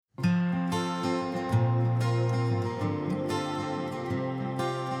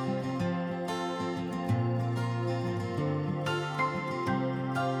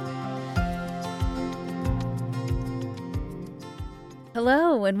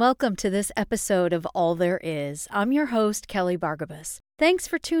Hello, and welcome to this episode of All There Is. I'm your host, Kelly Bargabas. Thanks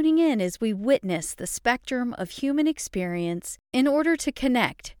for tuning in as we witness the spectrum of human experience in order to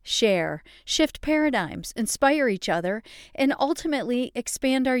connect, share, shift paradigms, inspire each other, and ultimately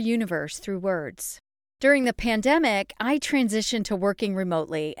expand our universe through words. During the pandemic, I transitioned to working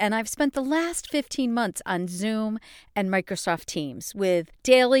remotely, and I've spent the last 15 months on Zoom and Microsoft Teams with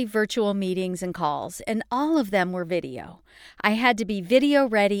daily virtual meetings and calls, and all of them were video. I had to be video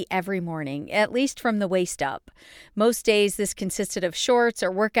ready every morning, at least from the waist up. Most days, this consisted of shorts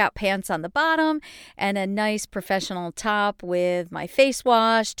or workout pants on the bottom and a nice professional top with my face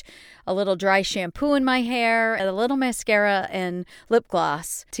washed, a little dry shampoo in my hair, and a little mascara and lip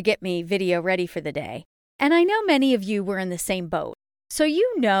gloss to get me video ready for the day. And I know many of you were in the same boat. So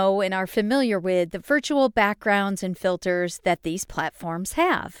you know and are familiar with the virtual backgrounds and filters that these platforms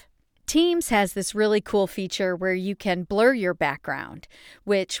have. Teams has this really cool feature where you can blur your background,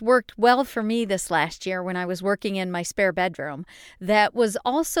 which worked well for me this last year when I was working in my spare bedroom. That was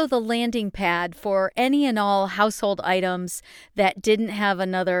also the landing pad for any and all household items that didn't have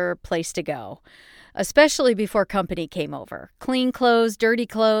another place to go. Especially before company came over. Clean clothes, dirty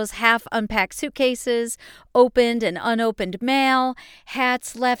clothes, half-unpacked suitcases, opened and unopened mail,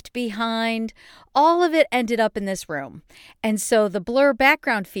 hats left behind. All of it ended up in this room. And so the blur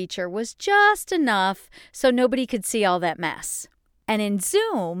background feature was just enough so nobody could see all that mess. And in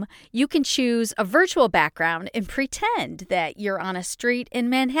Zoom, you can choose a virtual background and pretend that you're on a street in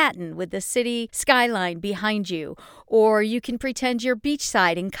Manhattan with the city skyline behind you. Or you can pretend you're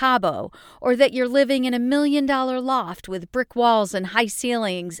beachside in Cabo. Or that you're living in $1 million loft with brick walls and high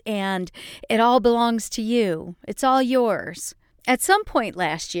ceilings and it all belongs to you. It's all yours. At some point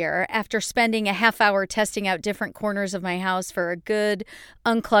last year, after spending a half hour testing out different corners of my house for a good,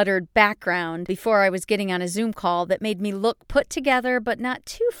 uncluttered background before I was getting on a Zoom call that made me look put together but not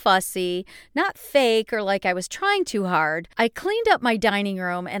too fussy, not fake or like I was trying too hard, I cleaned up my dining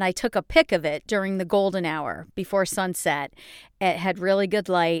room and I took a pic of it during the golden hour before sunset. It had really good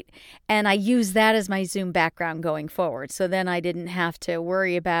light, and I used that as my Zoom background going forward. So then I didn't have to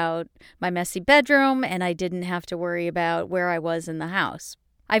worry about my messy bedroom, and I didn't have to worry about where I was in the house.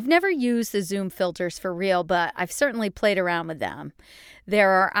 I've never used the Zoom filters for real, but I've certainly played around with them.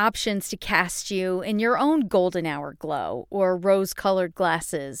 There are options to cast you in your own golden hour glow or rose-colored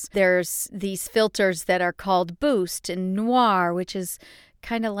glasses. There's these filters that are called Boost and Noir, which is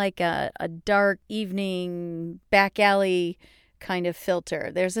kind of like a dark evening back alley kind of filter.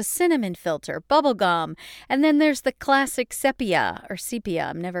 There's a cinnamon filter, bubblegum, and then there's the classic sepia.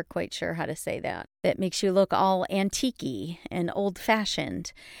 I'm never quite sure how to say that. That makes you look all antique-y and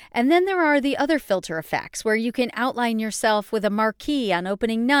old-fashioned. And then there are the other filter effects where you can outline yourself with a marquee on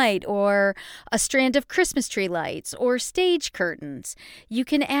opening night or a strand of Christmas tree lights or stage curtains. You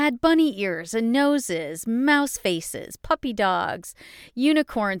can add bunny ears and noses, mouse faces, puppy dogs,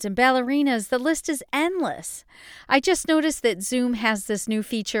 unicorns and ballerinas. The list is endless. I just noticed that Zoom has this new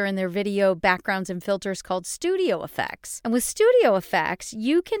feature in their video backgrounds and filters called Studio Effects. And with Studio Effects,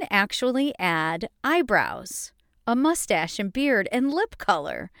 you can actually add eyebrows, a mustache and beard, and lip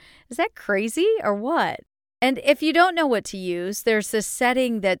color. Is that crazy or what? And if you don't know what to use, there's this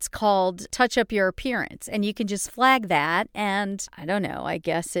setting that's called Touch Up Your Appearance, and you can just flag that, and I don't know, I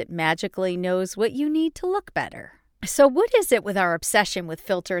guess it magically knows what you need to look better. So what is it with our obsession with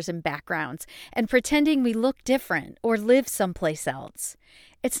filters and backgrounds and pretending we look different or live someplace else?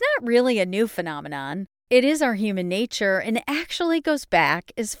 It's not really a new phenomenon. It is our human nature and actually goes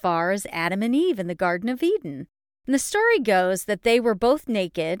back as far as Adam and Eve in the Garden of Eden. And the story goes that they were both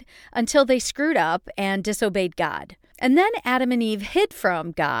naked until they screwed up and disobeyed God. And then Adam and Eve hid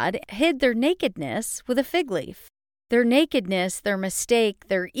from God, hid their nakedness with a fig leaf. Their nakedness, their mistake,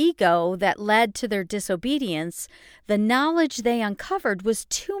 their ego that led to their disobedience, the knowledge they uncovered was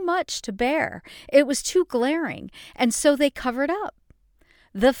too much to bear. It was too glaring, and so they covered up.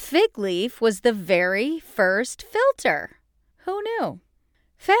 The fig leaf was the very first filter. Who knew?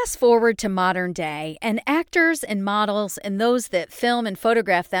 Fast forward to modern day, and actors and models and those that film and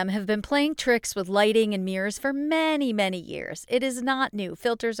photograph them have been playing tricks with lighting and mirrors for many, many years. It is not new.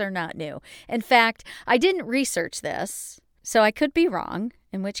 Filters are not new. In fact, I didn't research this, so I could be wrong,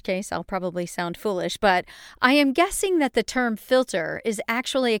 in which case I'll probably sound foolish, but I am guessing that the term filter is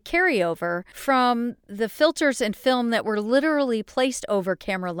actually a carryover from the filters in film that were literally placed over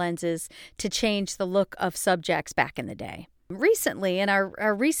camera lenses to change the look of subjects back in the day. Recently, in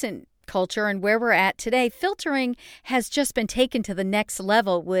our recent culture and where we're at today, filtering has just been taken to the next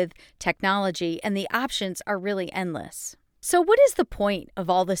level with technology, and the options are really endless. So what is the point of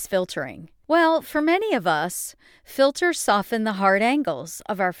all this filtering? Well, for many of us, filters soften the hard angles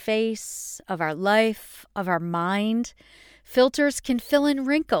of our face, of our life, of our mind. Filters can fill in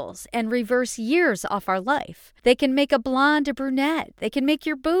wrinkles and reverse years off our life. They can make a blonde a brunette. They can make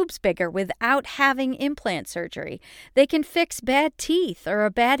your boobs bigger without having implant surgery. They can fix bad teeth or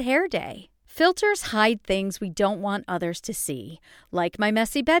a bad hair day. Filters hide things we don't want others to see, like my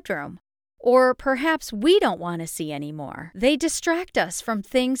messy bedroom. Or perhaps we don't want to see anymore. They distract us from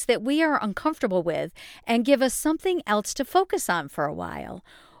things that we are uncomfortable with and give us something else to focus on for a while.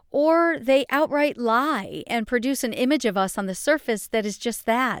 Or they outright lie and produce an image of us on the surface that is just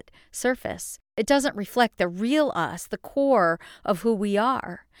that, surface. It doesn't reflect the real us, the core of who we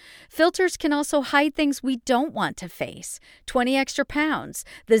are. Filters can also hide things we don't want to face. 20 extra pounds,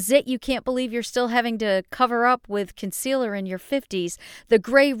 the zit you can't believe you're still having to cover up with concealer in your 50s, the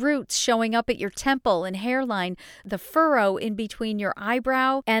gray roots showing up at your temple and hairline, the furrow in between your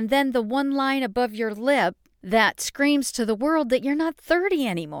eyebrow, and then the one line above your lip that screams to the world that you're not 30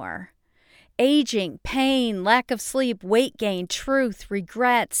 anymore. Aging, pain, lack of sleep, weight gain, truth,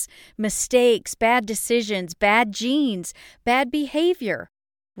 regrets, mistakes, bad decisions, bad genes, bad behavior,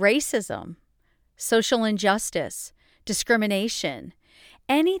 racism, social injustice, discrimination.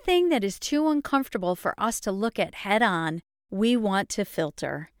 Anything that is too uncomfortable for us to look at head on, we want to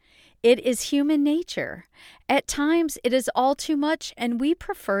filter. It is human nature. At times, it is all too much, and we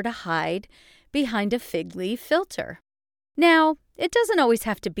prefer to hide behind a fig leaf filter. Now, it doesn't always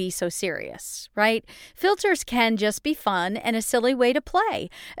have to be so serious, right? Filters can just be fun and a silly way to play,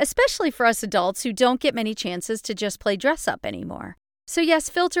 especially for us adults who don't get many chances to just play dress up anymore. So yes,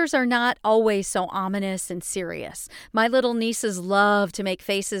 filters are not always so ominous and serious. My little nieces love to make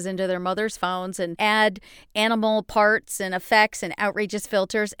faces into their mother's phones and add animal parts and effects and outrageous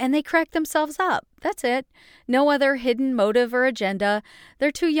filters, and they crack themselves up. That's it. No other hidden motive or agenda.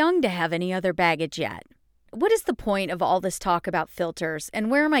 They're too young to have any other baggage yet. What is the point of all this talk about filters, and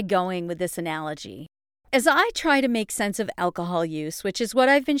where am I going with this analogy? As I try to make sense of alcohol use, which is what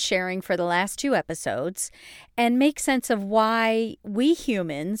I've been sharing for the last 2 episodes, and make sense of why we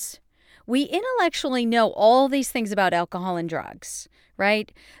humans, we intellectually know all these things about alcohol and drugs,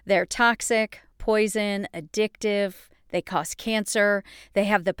 right? They're toxic, poison, addictive, they cause cancer, they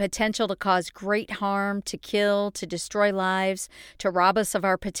have the potential to cause great harm, to kill, to destroy lives, to rob us of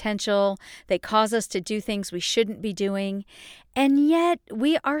our potential. They cause us to do things we shouldn't be doing, and yet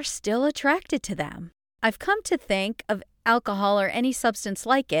we are still attracted to them. I've come to think of alcohol or any substance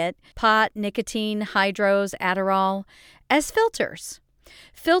like it, pot, nicotine, hydros, Adderall, as filters.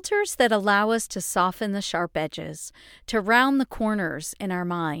 Filters that allow us to soften the sharp edges, to round the corners in our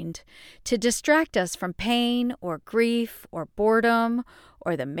mind, to distract us from pain or grief or boredom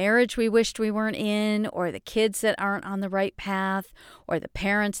or the marriage we wished we weren't in or the kids that aren't on the right path or the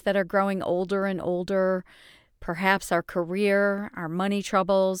parents that are growing older and older, perhaps our career, our money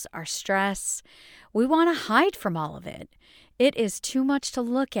troubles, our stress. We want to hide from all of it. It is too much to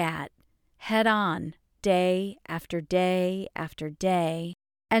look at head on, day after day after day.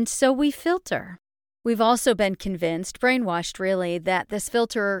 And so we filter. We've also been convinced, brainwashed really, that this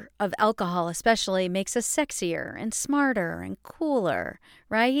filter of alcohol especially makes us sexier and smarter and cooler,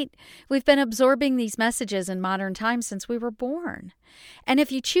 right? We've been absorbing these messages in modern times since we were born. And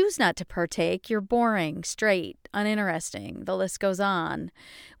if you choose not to partake, you're boring, straight, uninteresting. The list goes on.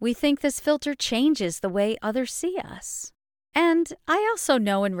 We think this filter changes the way others see us. And I also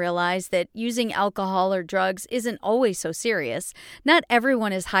know and realize that using alcohol or drugs isn't always so serious. Not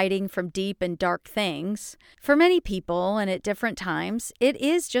everyone is hiding from deep and dark things. For many people, and at different times, it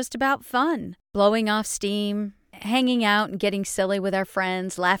is just about fun, blowing off steam, hanging out and getting silly with our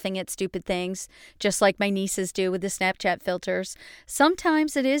friends, laughing at stupid things, just like my nieces do with the Snapchat filters.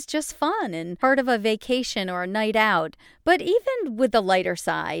 Sometimes it is just fun and part of a vacation or a night out. But even with the lighter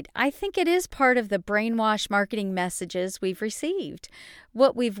side, I think it is part of the brainwash marketing messages we've received.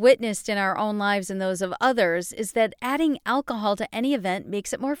 What we've witnessed in our own lives and those of others is that adding alcohol to any event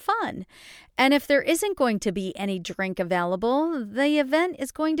makes it more fun. And if there isn't going to be any drink available, the event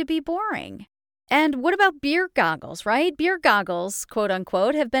is going to be boring. And what about beer goggles, right? Beer goggles, quote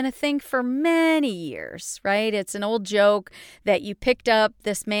unquote, have been a thing for many years, right? It's an old joke that you picked up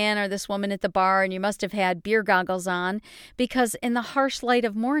this man or this woman at the bar and you must have had beer goggles on because in the harsh light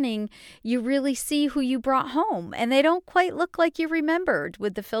of morning, you really see who you brought home and they don't quite look like you remembered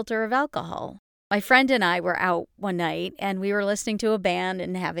with the filter of alcohol. My friend and I were out one night and we were listening to a band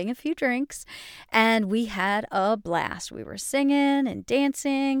and having a few drinks and we had a blast. We were singing and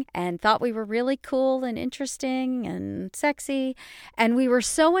dancing and thought we were really cool and interesting and sexy. And we were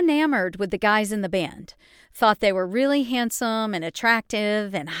so enamored with the guys in the band. thought they were really handsome and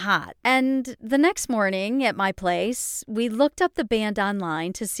attractive and hot. And the next morning at my place, we looked up the band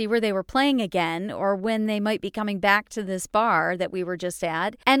online to see where they were playing again or when they might be coming back to this bar that we were just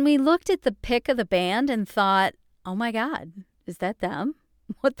at. And we looked at the pic of the band and thought, oh my God, is that them?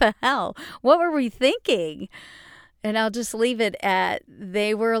 What the hell? What were we thinking? And I'll just leave it at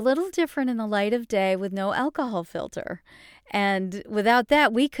they were a little different in the light of day with no alcohol filter. And without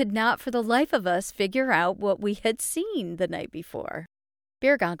that, we could not for the life of us figure out what we had seen the night before.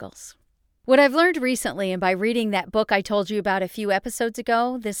 Beer goggles. What I've learned recently and by reading that book I told you about a few episodes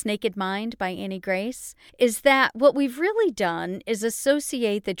ago, This Naked Mind by Annie Grace, is that what we've really done is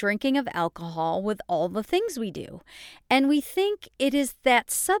associate the drinking of alcohol with all the things we do. And we think it is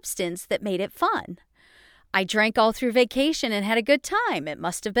that substance that made it fun. I drank all through vacation and had a good time. It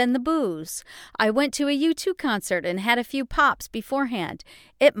must have been the booze. I went to a U2 concert and had a few pops beforehand.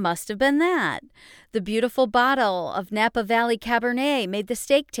 It must have been that. The beautiful bottle of Napa Valley Cabernet made the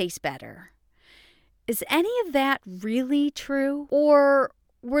steak taste better. Is any of that really true? Or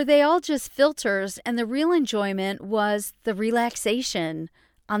were they all just filters and the real enjoyment was the relaxation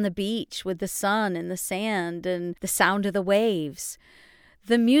on the beach with the sun and the sand and the sound of the waves?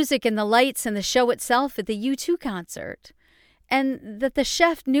 The music and the lights and the show itself at the U2 concert, and that the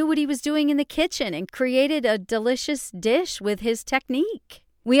chef knew what he was doing in the kitchen and created a delicious dish with his technique.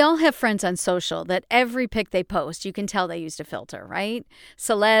 We all have friends on social that every pic they post, you can tell they used a filter, right?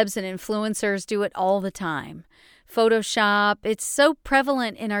 Celebs and influencers do it all the time. Photoshop, it's so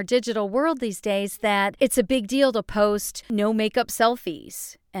prevalent in our digital world these days that it's a big deal to post no makeup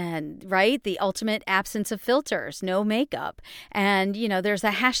selfies. And, right, the ultimate absence of filters, no makeup. And, there's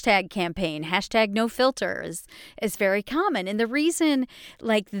a hashtag campaign, hashtag no filters is very common. And the reason,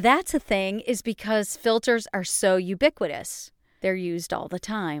 that's a thing is because filters are so ubiquitous. They're used all the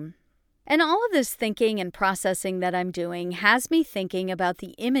time. And all of this thinking and processing that I'm doing has me thinking about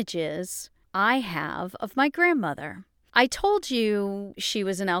the images I have of my grandmother. I told you she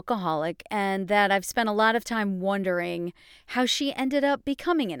was an alcoholic and that I've spent a lot of time wondering how she ended up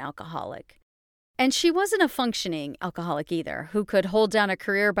becoming an alcoholic. And she wasn't a functioning alcoholic either, who could hold down a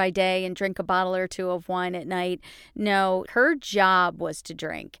career by day and drink a bottle or two of wine at night. No, her job was to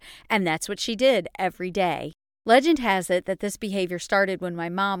drink, and that's what she did every day. Legend has it that this behavior started when my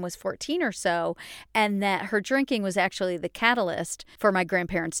mom was 14 or so, and that her drinking was actually the catalyst for my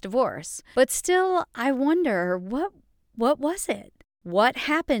grandparents' divorce. But still, I wonder, what was it? What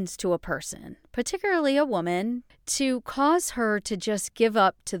happens to a person, particularly a woman, to cause her to just give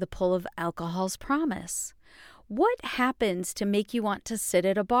up to the pull of alcohol's promise? What happens to make you want to sit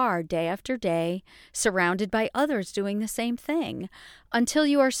at a bar day after day, surrounded by others doing the same thing, until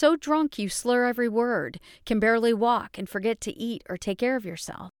you are so drunk you slur every word, can barely walk, and forget to eat or take care of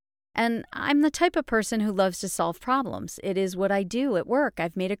yourself? And I'm the type of person who loves to solve problems. It is what I do at work.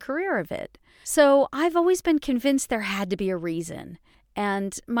 I've made a career of it. So I've always been convinced there had to be a reason.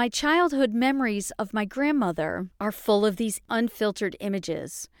 And my childhood memories of my grandmother are full of these unfiltered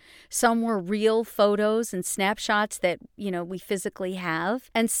images. Some were real photos and snapshots that, we physically have.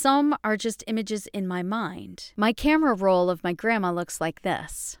 And some are just images in my mind. My camera roll of my grandma looks like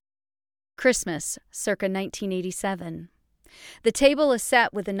this. Christmas, circa 1987. The table is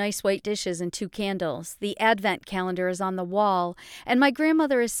set with the nice white dishes and 2 candles. The advent calendar is on the wall, and my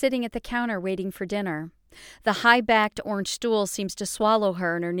grandmother is sitting at the counter waiting for dinner. The high-backed orange stool seems to swallow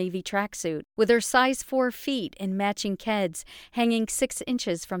her in her navy tracksuit, with her size 4 feet in matching keds hanging 6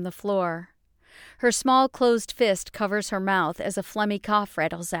 inches from the floor. Her small closed fist covers her mouth as a phlegmy cough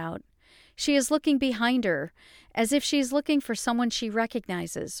rattles out. She is looking behind her, as if she is looking for someone she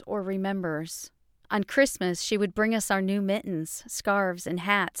recognizes or remembers. On Christmas, she would bring us our new mittens, scarves, and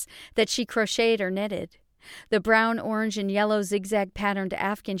hats that she crocheted or knitted. The brown, orange, and yellow zigzag-patterned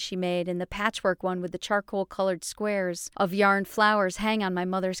afghan she made and the patchwork one with the charcoal-colored squares of yarn flowers hang on my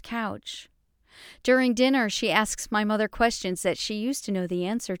mother's couch. During dinner, she asks my mother questions that she used to know the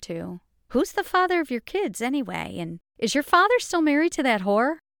answer to. Who's the father of your kids, anyway? And is your father still married to that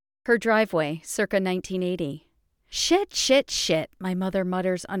whore? Her driveway, circa 1980. Shit, my mother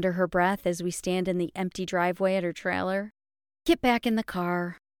mutters under her breath as we stand in the empty driveway at her trailer. Get back in the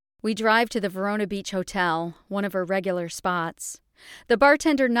car. We drive to the Verona Beach Hotel, one of her regular spots. The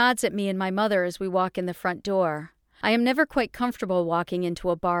bartender nods at me and my mother as we walk in the front door. I am never quite comfortable walking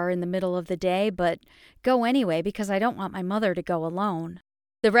into a bar in the middle of the day, but go anyway because I don't want my mother to go alone.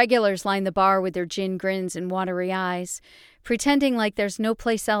 The regulars line the bar with their gin grins and watery eyes, pretending like there's no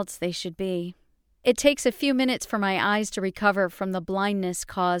place else they should be. It takes a few minutes for my eyes to recover from the blindness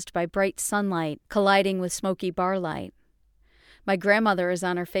caused by bright sunlight colliding with smoky bar light. My grandmother is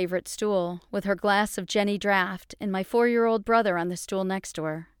on her favorite stool, with her glass of Jenny Draft and my 4-year-old brother on the stool next to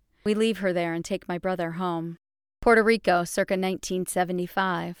her. We leave her there and take my brother home. Puerto Rico, circa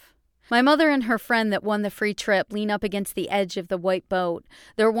 1975. My mother and her friend that won the free trip lean up against the edge of the white boat,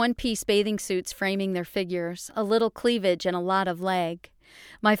 their one-piece bathing suits framing their figures, a little cleavage and a lot of leg.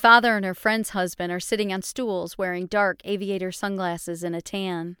 My father and her friend's husband are sitting on stools wearing dark aviator sunglasses and a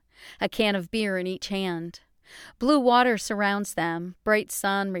tan, a can of beer in each hand. Blue water surrounds them, bright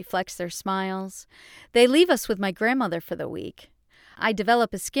sun reflects their smiles. They leave us with my grandmother for the week. I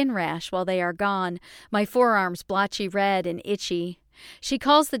develop a skin rash while they are gone, my forearms blotchy red and itchy. She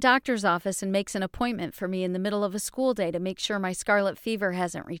calls the doctor's office and makes an appointment for me in the middle of a school day to make sure my scarlet fever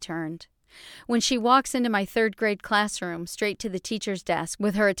hasn't returned. When she walks into my 3rd grade classroom, straight to the teacher's desk,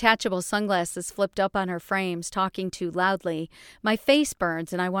 with her attachable sunglasses flipped up on her frames, talking too loudly, my face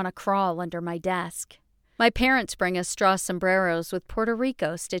burns and I want to crawl under my desk. My parents bring us straw sombreros with Puerto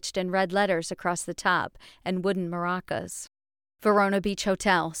Rico stitched in red letters across the top and wooden maracas. Verona Beach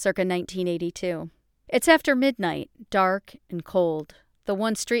Hotel, circa 1982. It's after midnight, dark and cold. The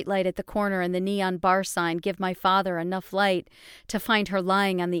one streetlight at the corner and the neon bar sign give my father enough light to find her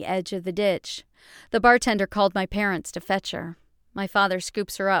lying on the edge of the ditch. The bartender called my parents to fetch her. My father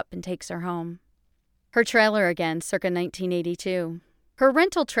scoops her up and takes her home. Her trailer again, circa 1982. Her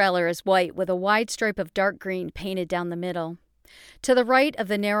rental trailer is white with a wide stripe of dark green painted down the middle. To the right of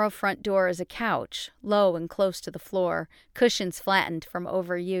the narrow front door is a couch, low and close to the floor, cushions flattened from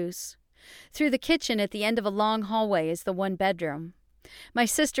overuse. Through the kitchen at the end of a long hallway is the one bedroom. My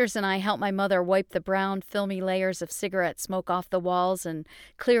sisters and I help my mother wipe the brown, filmy layers of cigarette smoke off the walls and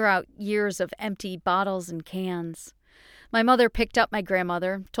clear out years of empty bottles and cans. My mother picked up my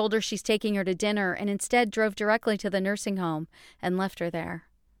grandmother, told her she's taking her to dinner, and instead drove directly to the nursing home and left her there.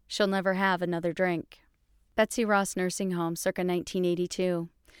 She'll never have another drink. Betsy Ross Nursing Home, circa 1982.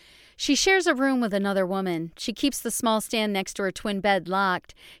 She shares a room with another woman. She keeps the small stand next to her twin bed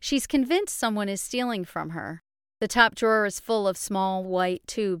locked. She's convinced someone is stealing from her. The top drawer is full of small, white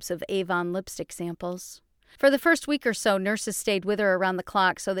tubes of Avon lipstick samples. For the first week or so, nurses stayed with her around the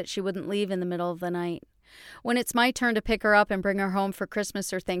clock so that she wouldn't leave in the middle of the night. When it's my turn to pick her up and bring her home for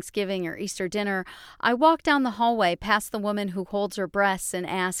Christmas or Thanksgiving or Easter dinner, I walk down the hallway past the woman who holds her breasts and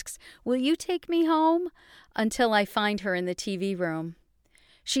asks, "Will you take me home?" until I find her in the TV room.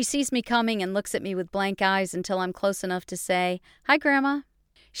 She sees me coming and looks at me with blank eyes until I'm close enough to say, "Hi, Grandma."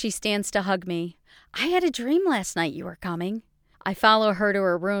 She stands to hug me. "I had a dream last night you were coming." I follow her to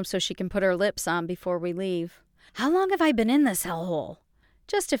her room so she can put her lips on before we leave. "How long have I been in this hellhole?"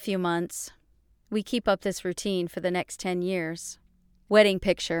 "Just a few months." We keep up this routine for the next 10 years. Wedding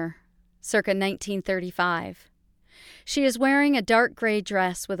picture, circa 1935. She is wearing a dark gray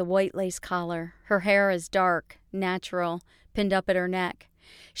dress with a white lace collar. Her hair is dark, natural, pinned up at her neck.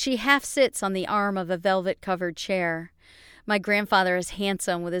 She half sits on the arm of a velvet-covered chair. My grandfather is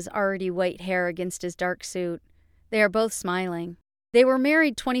handsome with his already white hair against his dark suit. They are both smiling. They were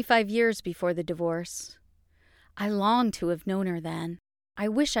married 25 years before the divorce. I long to have known her then. I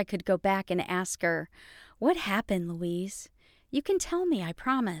wish I could go back and ask her, "What happened, Louise? You can tell me, I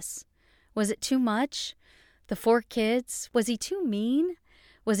promise. Was it too much? The 4 kids? Was he too mean?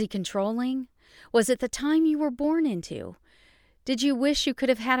 Was he controlling? Was it the time you were born into? Did you wish you could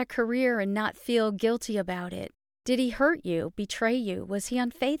have had a career and not feel guilty about it? Did he hurt you, betray you? Was he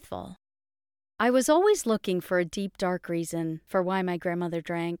unfaithful?" I was always looking for a deep, dark reason for why my grandmother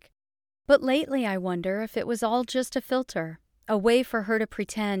drank. But lately I wonder if it was all just a filter, a way for her to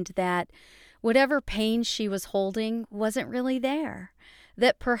pretend that whatever pain she was holding wasn't really there,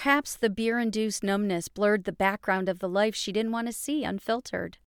 that perhaps the beer-induced numbness blurred the background of the life she didn't want to see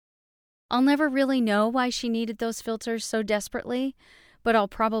unfiltered. I'll never really know why she needed those filters so desperately, but I'll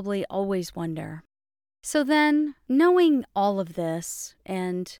probably always wonder. So then, knowing all of this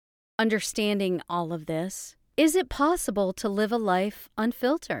and understanding all of this, is it possible to live a life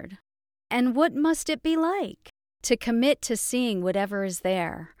unfiltered? And what must it be like to commit to seeing whatever is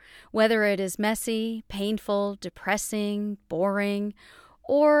there, whether it is messy, painful, depressing, boring,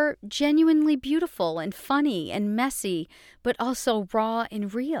 or genuinely beautiful and funny and messy, but also raw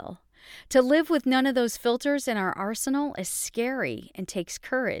and real? To live with none of those filters in our arsenal is scary and takes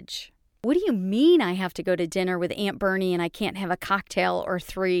courage. What do you mean I have to go to dinner with Aunt Bernie and I can't have a cocktail or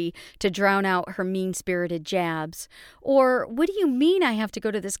 3 to drown out her mean-spirited jabs? Or what do you mean I have to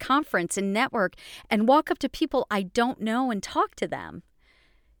go to this conference and network and walk up to people I don't know and talk to them?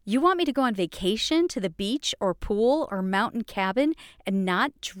 You want me to go on vacation to the beach or pool or mountain cabin and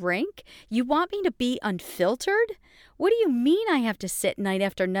not drink? You want me to be unfiltered? What do you mean I have to sit night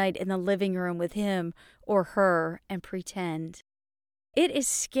after night in the living room with him or her and pretend? It is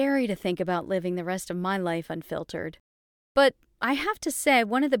scary to think about living the rest of my life unfiltered. But I have to say,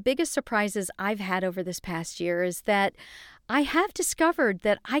 one of the biggest surprises I've had over this past year is that I have discovered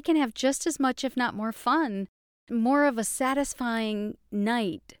that I can have just as much, if not more fun, more of a satisfying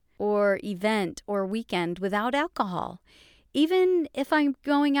night or event or weekend without alcohol. Even if I'm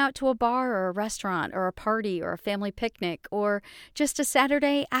going out to a bar or a restaurant or a party or a family picnic or just a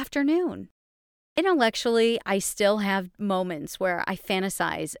Saturday afternoon. Intellectually, I still have moments where I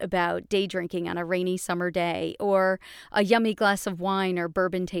fantasize about day drinking on a rainy summer day or a yummy glass of wine or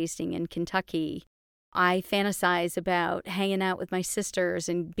bourbon tasting in Kentucky. I fantasize about hanging out with my sisters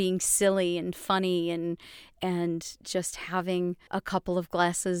and being silly and funny and just having a couple of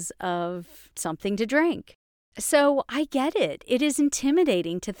glasses of something to drink. So I get it. It is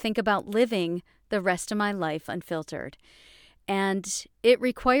intimidating to think about living the rest of my life unfiltered. And it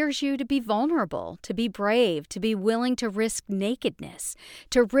requires you to be vulnerable, to be brave, to be willing to risk nakedness,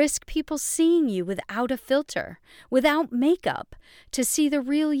 to risk people seeing you without a filter, without makeup, to see the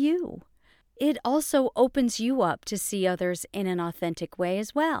real you. It also opens you up to see others in an authentic way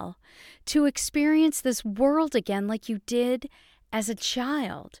as well, to experience this world again like you did as a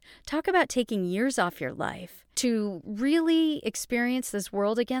child. Talk about taking years off your life. To really experience this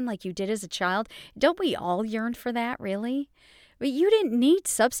world again like you did as a child. Don't we all yearn for that, really? But you didn't need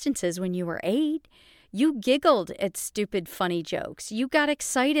substances when you were 8. You giggled at stupid, funny jokes. You got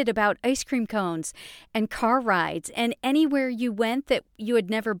excited about ice cream cones and car rides, and anywhere you went that you had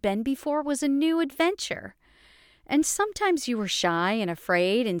never been before was a new adventure. And sometimes you were shy and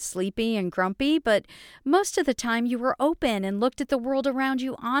afraid and sleepy and grumpy, but most of the time you were open and looked at the world around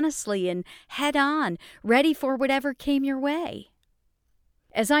you honestly and head on, ready for whatever came your way.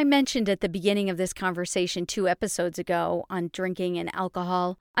 As I mentioned at the beginning of this conversation 2 episodes ago on drinking and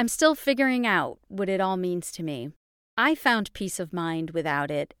alcohol, I'm still figuring out what it all means to me. I found peace of mind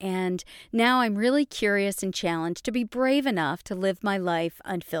without it, and now I'm really curious and challenged to be brave enough to live my life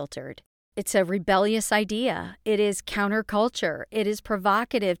unfiltered. It's a rebellious idea. It is counterculture. It is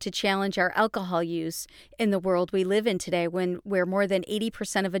provocative to challenge our alcohol use in the world we live in today where more than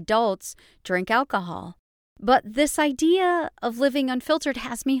 80% of adults drink alcohol. But this idea of living unfiltered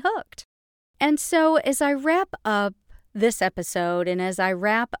has me hooked. And so as I wrap up this episode and as I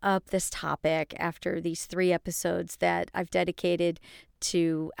wrap up this topic after these 3 episodes that I've dedicated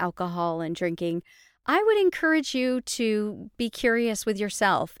to alcohol and drinking, I would encourage you to be curious with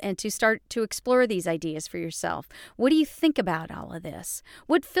yourself and to start to explore these ideas for yourself. What do you think about all of this?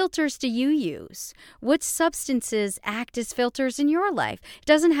 What filters do you use? What substances act as filters in your life? It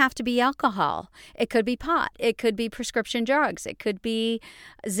doesn't have to be alcohol. It could be pot. It could be prescription drugs. It could be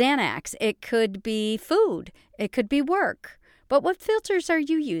Xanax. It could be food. It could be work. But what filters are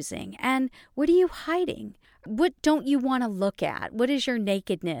you using? And what are you hiding? What don't you want to look at? What is your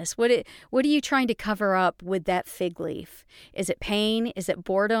nakedness? What are you trying to cover up with that fig leaf? Is it pain? Is it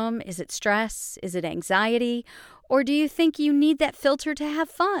boredom? Is it stress? Is it anxiety? Or do you think you need that filter to have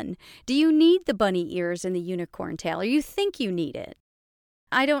fun? Do you need the bunny ears and the unicorn tail? Or you think you need it?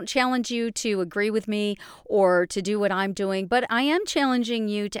 I don't challenge you to agree with me or to do what I'm doing, but I am challenging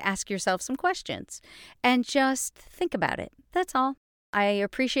you to ask yourself some questions and just think about it. That's all. I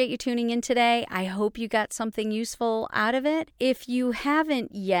appreciate you tuning in today. I hope you got something useful out of it. If you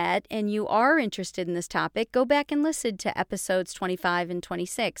haven't yet and you are interested in this topic, go back and listen to episodes 25 and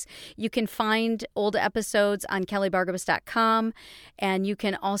 26. You can find old episodes on kellybargabas.com, and you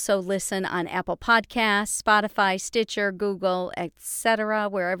can also listen on Apple Podcasts, Spotify, Stitcher, Google, etc.,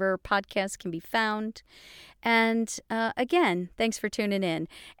 wherever podcasts can be found. And again, thanks for tuning in.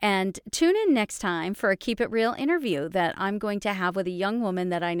 And tune in next time for a Keep It Real interview that I'm going to have with a young woman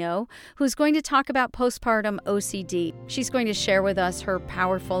that I know who's going to talk about postpartum OCD. She's going to share with us her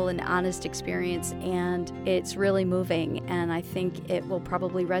powerful and honest experience, and it's really moving, and I think it will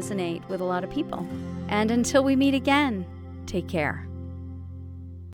probably resonate with a lot of people. And until we meet again, take care.